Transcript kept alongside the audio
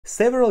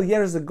Several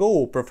years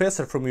ago, a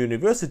professor from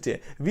university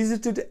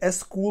visited a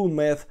school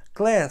math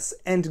class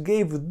and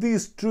gave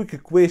this trick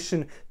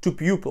equation to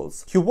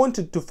pupils. He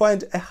wanted to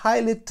find a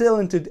highly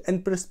talented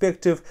and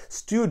prospective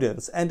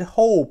students and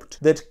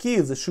hoped that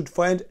kids should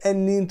find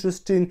an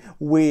interesting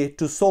way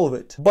to solve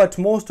it. But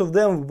most of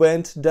them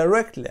went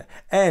directly,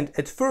 and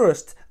at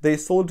first they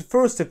solved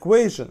first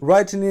equation,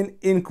 writing it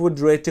in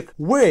quadratic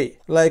way,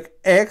 like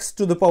x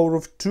to the power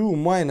of 2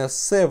 minus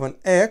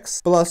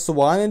 7x plus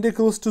 1 and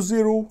equals to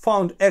 0.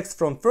 Found x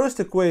from first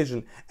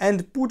equation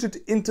and put it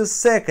into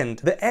second.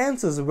 The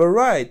answers were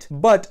right,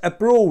 but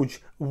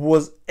approach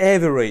was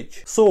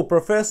average. So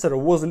professor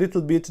was a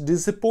little bit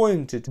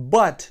disappointed,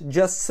 but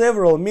just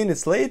several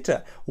minutes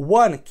later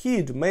one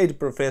kid made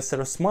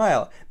professor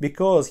smile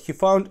because he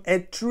found a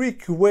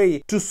tricky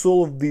way to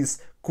solve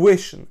this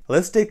question.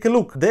 Let's take a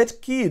look.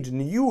 That kid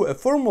knew a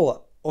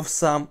formula of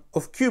sum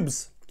of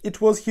cubes. It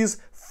was his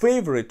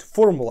favorite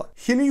formula.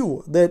 He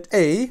knew that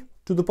a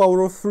to the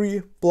power of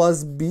 3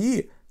 plus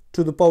b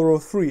to the power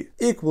of 3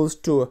 equals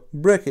to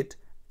bracket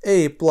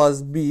a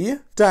plus b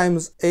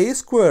times a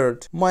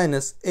squared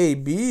minus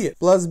ab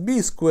plus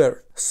b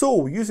squared.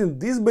 So, using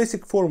this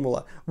basic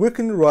formula, we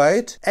can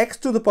write x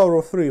to the power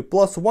of 3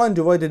 plus 1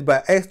 divided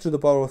by x to the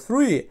power of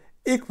 3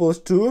 equals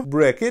to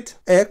bracket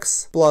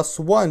x plus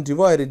 1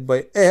 divided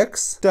by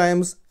x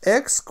times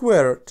x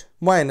squared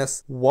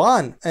minus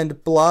 1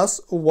 and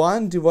plus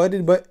 1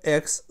 divided by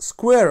x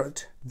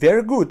squared.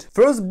 Very good.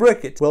 First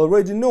bracket, we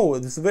already know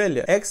this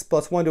value, x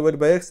plus 1 divided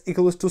by x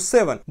equals to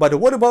 7. But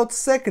what about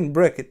second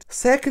bracket?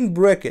 Second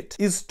bracket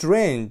is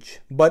strange,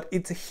 but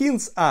it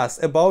hints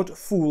us about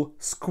full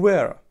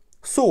square.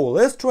 So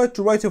let's try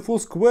to write a full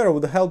square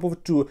with the help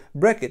of two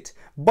brackets.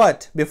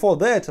 But before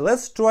that,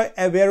 let's try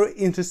a very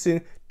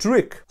interesting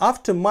trick.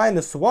 After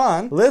minus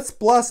 1, let's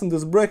plus in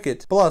this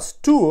bracket plus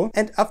 2,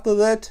 and after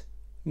that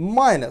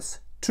minus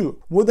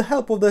 2. With the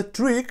help of that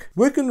trick,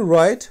 we can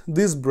write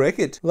this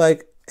bracket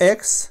like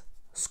x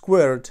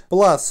squared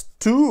plus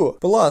 2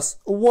 plus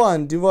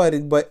 1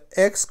 divided by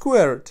x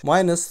squared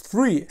minus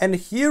 3, and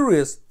here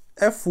is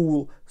a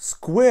full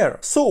square.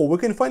 So we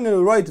can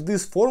finally write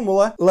this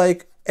formula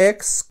like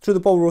x to the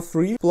power of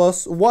 3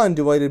 plus 1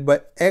 divided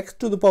by x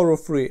to the power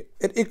of 3.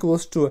 It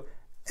equals to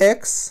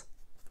x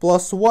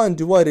plus 1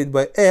 divided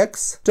by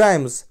x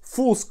times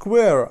full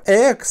square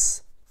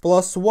x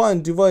plus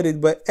 1 divided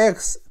by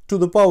x to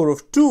the power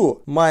of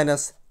 2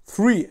 minus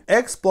 3.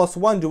 X plus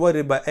 1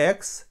 divided by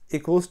x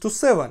equals to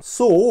 7.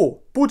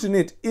 So, putting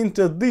it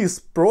into these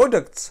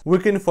products, we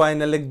can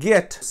finally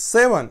get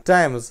 7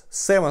 times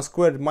 7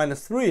 squared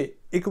minus 3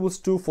 equals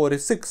to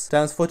 46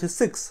 times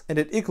 46, and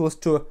it equals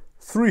to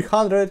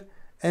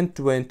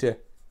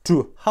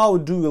 322. How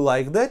do you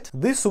like that?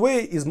 This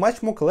way is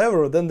much more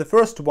clever than the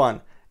first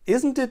one,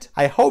 isn't it?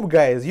 I hope,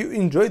 guys, you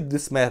enjoyed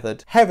this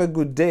method. Have a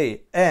good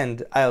day,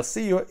 and I'll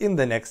see you in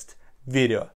the next video.